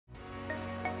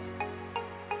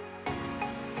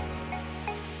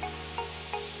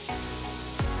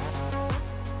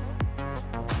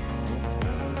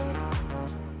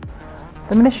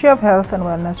The Ministry of Health and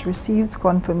Wellness received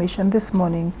confirmation this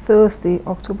morning, Thursday,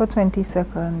 October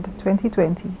 22nd,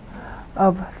 2020,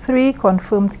 of 3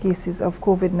 confirmed cases of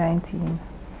COVID-19.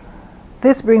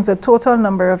 This brings the total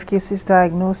number of cases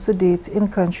diagnosed to date in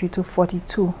country to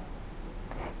 42.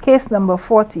 Case number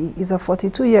 40 is a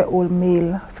 42-year-old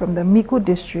male from the Miku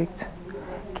district.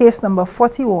 Case number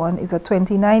 41 is a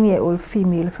 29-year-old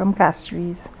female from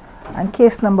Castries. And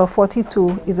case number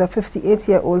 42 is a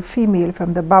 58-year-old female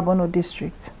from the Babono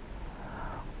district.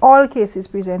 All cases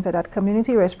presented at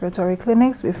community respiratory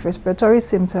clinics with respiratory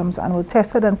symptoms and were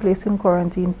tested and placed in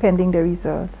quarantine pending the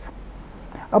results.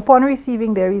 Upon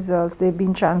receiving their results, they've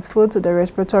been transferred to the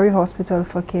respiratory hospital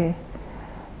for care.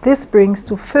 This brings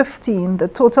to 15 the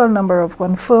total number of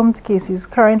confirmed cases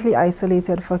currently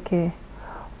isolated for care.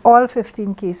 All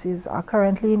 15 cases are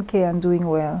currently in care and doing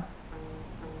well.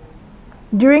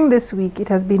 During this week, it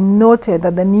has been noted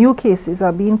that the new cases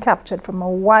are being captured from a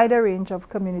wider range of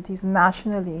communities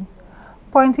nationally,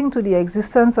 pointing to the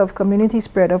existence of community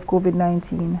spread of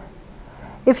COVID-19.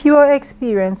 If you are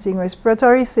experiencing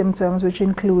respiratory symptoms which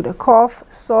include a cough,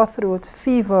 sore throat,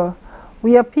 fever,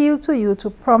 we appeal to you to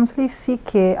promptly seek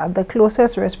care at the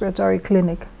closest respiratory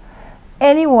clinic.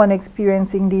 Anyone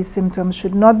experiencing these symptoms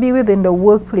should not be within the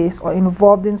workplace or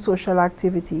involved in social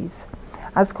activities.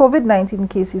 As COVID-19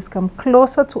 cases come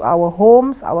closer to our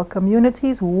homes, our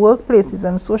communities, workplaces,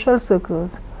 and social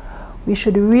circles, we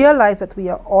should realize that we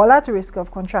are all at risk of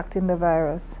contracting the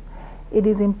virus. It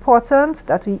is important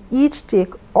that we each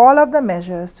take all of the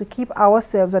measures to keep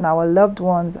ourselves and our loved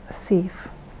ones safe.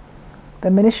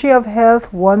 The Ministry of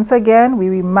Health, once again, we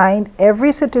remind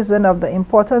every citizen of the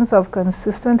importance of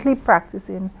consistently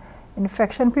practicing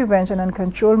infection prevention and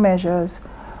control measures,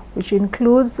 which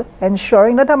includes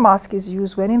ensuring that a mask is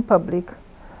used when in public,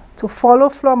 to follow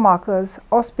floor markers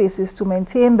or spaces to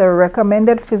maintain the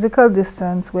recommended physical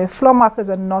distance. Where floor markers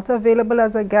are not available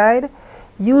as a guide,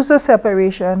 use the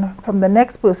separation from the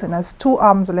next person as 2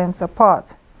 arms lengths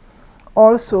apart.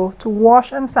 Also, to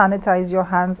wash and sanitize your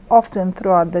hands often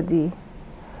throughout the day.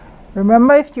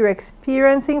 Remember, if you're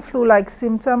experiencing flu-like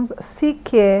symptoms, seek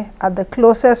care at the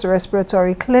closest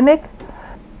respiratory clinic.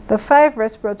 The 5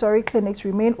 respiratory clinics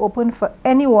remain open for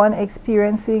anyone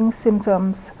experiencing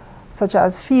symptoms such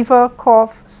as fever,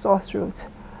 cough, sore throat.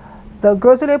 The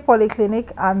Grozile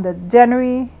Polyclinic and the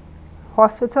Dennery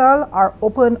Hospital are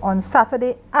open on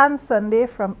Saturday and Sunday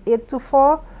from 8 to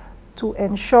 4 to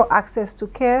ensure access to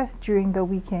care during the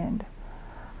weekend.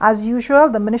 As usual,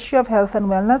 the Ministry of Health and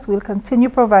Wellness will continue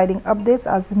providing updates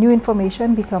as new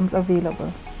information becomes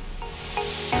available.